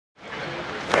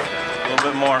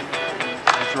bit more.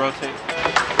 Let's rotate.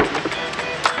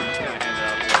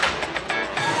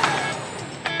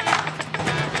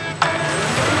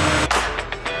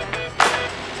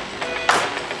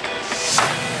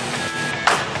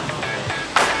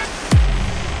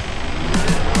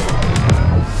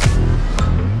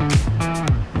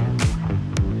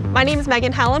 My name is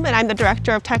Megan Hallam, and I'm the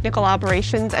Director of Technical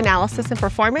Operations, Analysis, and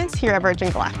Performance here at Virgin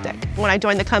Galactic. When I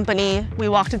joined the company, we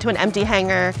walked into an empty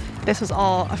hangar. This was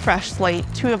all a fresh slate.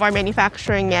 Two of our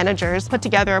manufacturing managers put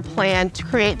together a plan to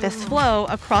create this flow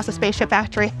across the spaceship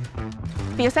factory.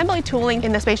 The assembly tooling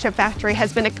in the spaceship factory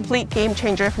has been a complete game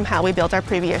changer from how we built our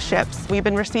previous ships. We've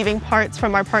been receiving parts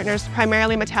from our partners,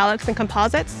 primarily metallics and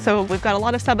composites, so we've got a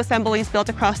lot of sub-assemblies built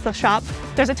across the shop.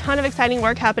 There's a ton of exciting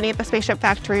work happening at the spaceship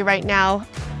factory right now.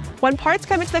 When parts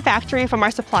come into the factory from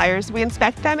our suppliers, we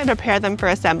inspect them and prepare them for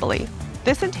assembly.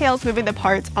 This entails moving the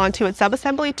parts onto a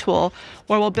sub-assembly tool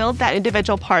where we'll build that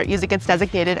individual part using its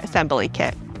designated assembly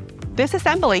kit. This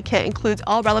assembly kit includes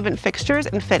all relevant fixtures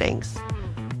and fittings.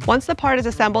 Once the part is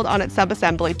assembled on its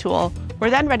sub-assembly tool,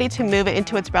 we're then ready to move it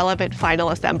into its relevant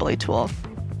final assembly tool.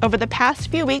 Over the past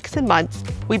few weeks and months,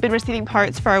 we've been receiving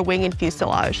parts for our wing and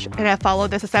fuselage, and have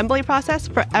followed this assembly process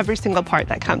for every single part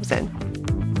that comes in.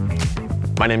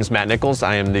 My name is Matt Nichols.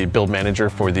 I am the build manager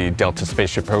for the Delta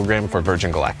Spaceship program for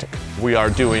Virgin Galactic. We are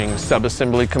doing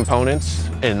sub-assembly components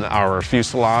in our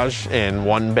fuselage in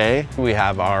one bay. We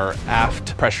have our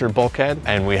aft pressure bulkhead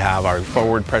and we have our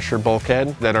forward pressure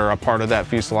bulkhead that are a part of that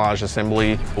fuselage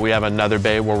assembly. We have another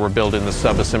bay where we're building the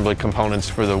sub-assembly components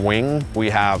for the wing.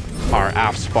 We have our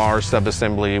aft spar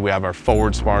sub-assembly. We have our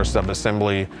forward spar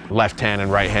sub-assembly, left-hand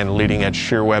and right-hand leading edge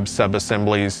shear web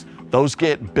sub-assemblies. Those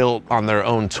get built on their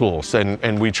own tools,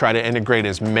 and we try to integrate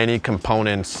as many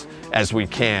components as we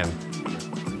can.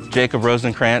 Jacob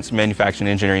Rosenkrantz, Manufacturing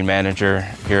Engineering Manager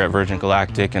here at Virgin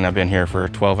Galactic, and I've been here for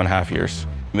 12.5 years.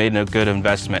 Made a good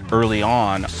investment early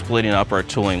on, splitting up our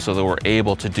tooling so that we're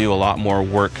able to do a lot more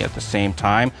work at the same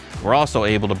time. We're also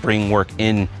able to bring work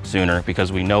in sooner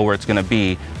because we know where it's going to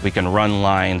be. We can run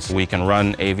lines, we can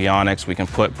run avionics, we can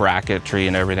put bracketry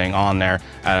and everything on there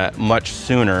much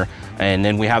sooner. And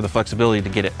then we have the flexibility to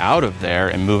get it out of there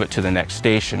and move it to the next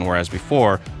station, whereas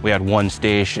before we had one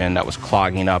station that was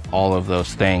clogging up all of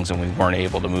those things and we weren't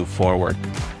able to move forward.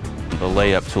 The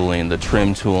layup tooling, the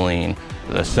trim tooling,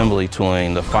 the assembly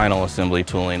tooling, the final assembly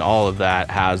tooling, all of that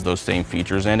has those same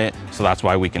features in it. So that's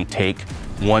why we can take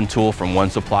one tool from one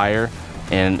supplier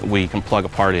and we can plug a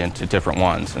part into different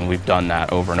ones. And we've done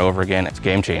that over and over again. It's a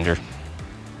game changer.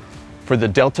 For the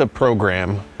Delta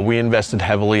program, we invested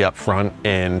heavily up front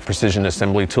in precision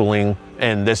assembly tooling,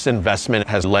 and this investment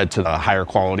has led to a higher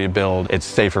quality build. It's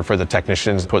safer for the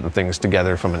technicians putting things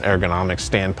together from an ergonomic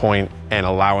standpoint and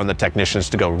allowing the technicians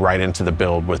to go right into the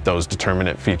build with those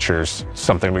determinate features,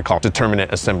 something we call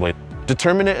determinate assembly.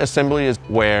 Determinate assembly is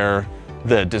where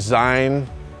the design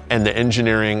and the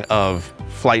engineering of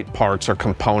flight parts or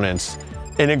components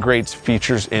integrates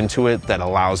features into it that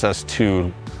allows us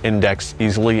to index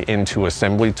easily into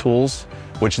assembly tools,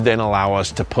 which then allow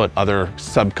us to put other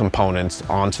subcomponents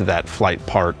onto that flight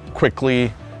part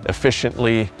quickly,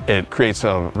 efficiently. It creates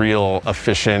a real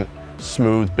efficient,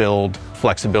 smooth build.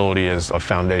 Flexibility is a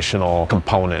foundational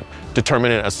component.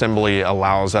 Determinate assembly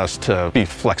allows us to be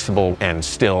flexible and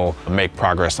still make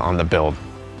progress on the build.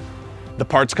 The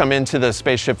parts come into the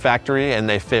spaceship factory and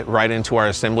they fit right into our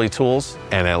assembly tools,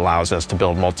 and it allows us to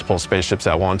build multiple spaceships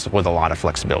at once with a lot of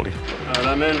flexibility. All right,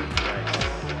 I'm in.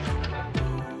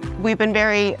 We've been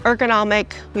very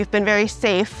ergonomic, we've been very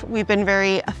safe, we've been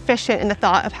very efficient in the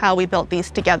thought of how we built these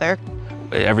together.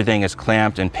 Everything is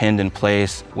clamped and pinned in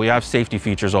place. We have safety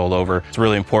features all over. It's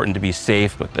really important to be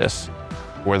safe with this.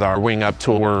 With our wing up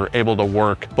tool, we're able to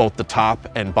work both the top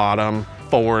and bottom,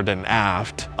 forward and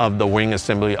aft of the wing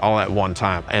assembly all at one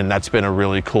time. And that's been a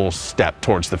really cool step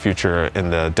towards the future in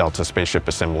the Delta spaceship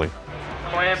assembly.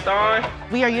 Clamped on.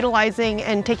 We are utilizing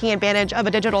and taking advantage of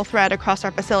a digital thread across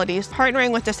our facilities,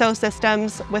 partnering with Dassault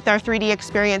Systems with our 3D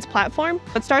Experience platform.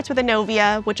 It starts with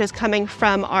Innovia, which is coming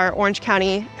from our Orange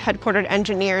County headquartered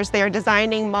engineers. They are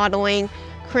designing, modeling,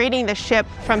 creating the ship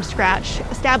from scratch,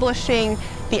 establishing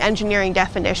the engineering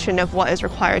definition of what is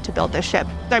required to build this ship.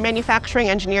 Our manufacturing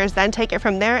engineers then take it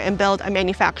from there and build a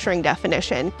manufacturing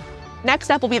definition. Next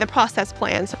up will be the process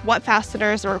plans, what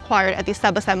fasteners are required at the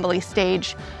sub-assembly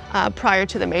stage prior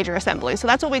to the major assembly. So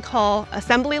that's what we call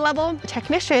assembly level. The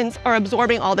technicians are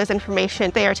absorbing all this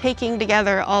information. They are taking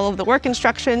together all of the work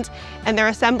instructions and they're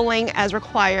assembling as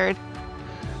required.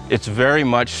 It's very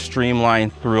much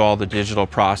streamlined through all the digital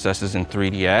processes in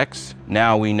 3DX.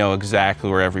 Now we know exactly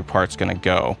where every part's going to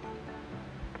go.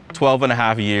 12 and a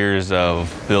half years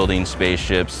of building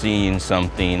spaceships, seeing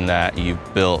something that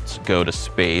you've built go to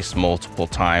space multiple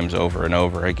times over and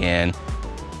over again.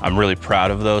 I'm really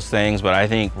proud of those things, but I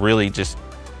think really just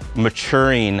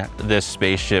maturing this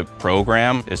spaceship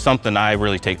program is something I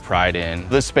really take pride in.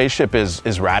 This spaceship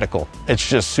is radical. It's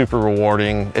just super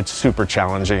rewarding. It's super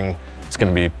challenging. It's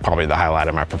going to be probably the highlight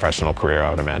of my professional career, I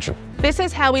would imagine. This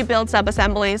is how we build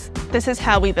subassemblies. This is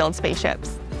how we build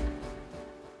spaceships.